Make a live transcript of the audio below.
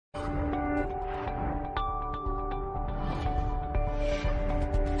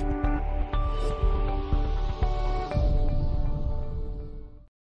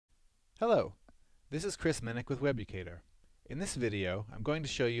Hello, this is Chris Minnick with Webucator. In this video, I'm going to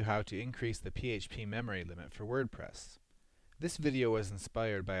show you how to increase the PHP memory limit for WordPress. This video was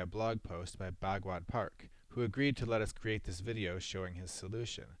inspired by a blog post by Bhagwat Park, who agreed to let us create this video showing his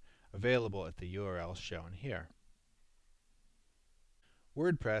solution, available at the URL shown here.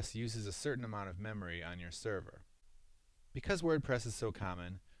 WordPress uses a certain amount of memory on your server. Because WordPress is so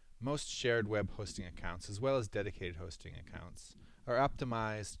common, most shared web hosting accounts, as well as dedicated hosting accounts, are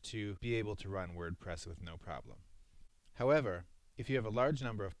optimized to be able to run WordPress with no problem. However, if you have a large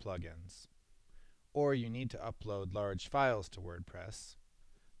number of plugins, or you need to upload large files to WordPress,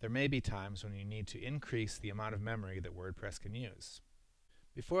 there may be times when you need to increase the amount of memory that WordPress can use.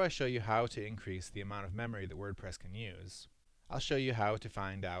 Before I show you how to increase the amount of memory that WordPress can use, I'll show you how to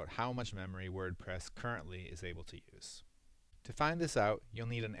find out how much memory WordPress currently is able to use. To find this out, you'll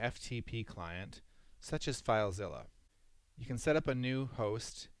need an FTP client, such as FileZilla. You can set up a new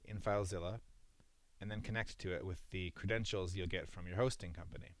host in FileZilla and then connect to it with the credentials you'll get from your hosting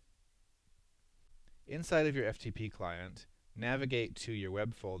company. Inside of your FTP client, navigate to your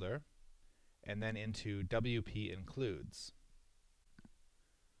web folder and then into WP Includes.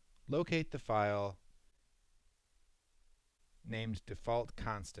 Locate the file named default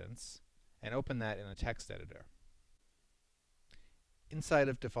constants and open that in a text editor. Inside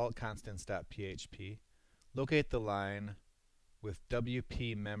of defaultconstants.php, locate the line with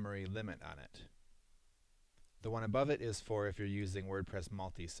WP memory limit on it. The one above it is for if you're using WordPress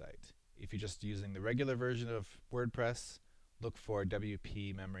multi-site. If you're just using the regular version of WordPress, look for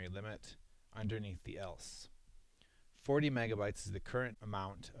WP memory limit underneath the else. 40 megabytes is the current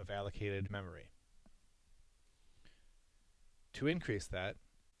amount of allocated memory. To increase that,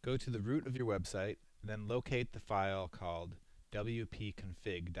 go to the root of your website, then locate the file called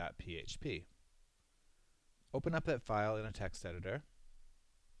wp-config.php. Open up that file in a text editor,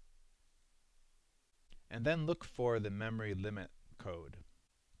 and then look for the memory limit code.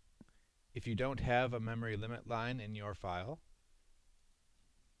 If you don't have a memory limit line in your file,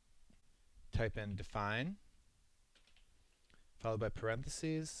 type in define, followed by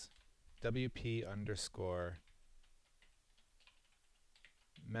parentheses, wp underscore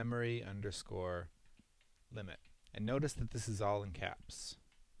memory underscore limit. And notice that this is all in caps,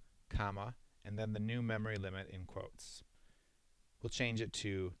 comma, and then the new memory limit in quotes. We'll change it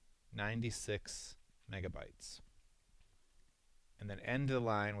to 96 megabytes. And then end the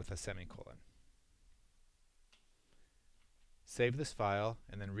line with a semicolon. Save this file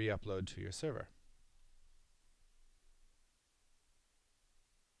and then re-upload to your server.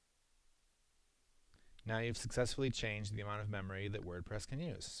 Now you've successfully changed the amount of memory that WordPress can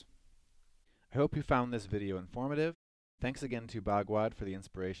use. I hope you found this video informative. Thanks again to Bhagwat for the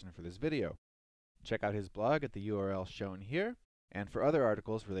inspiration for this video. Check out his blog at the URL shown here, and for other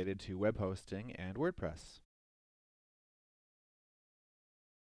articles related to web hosting and WordPress.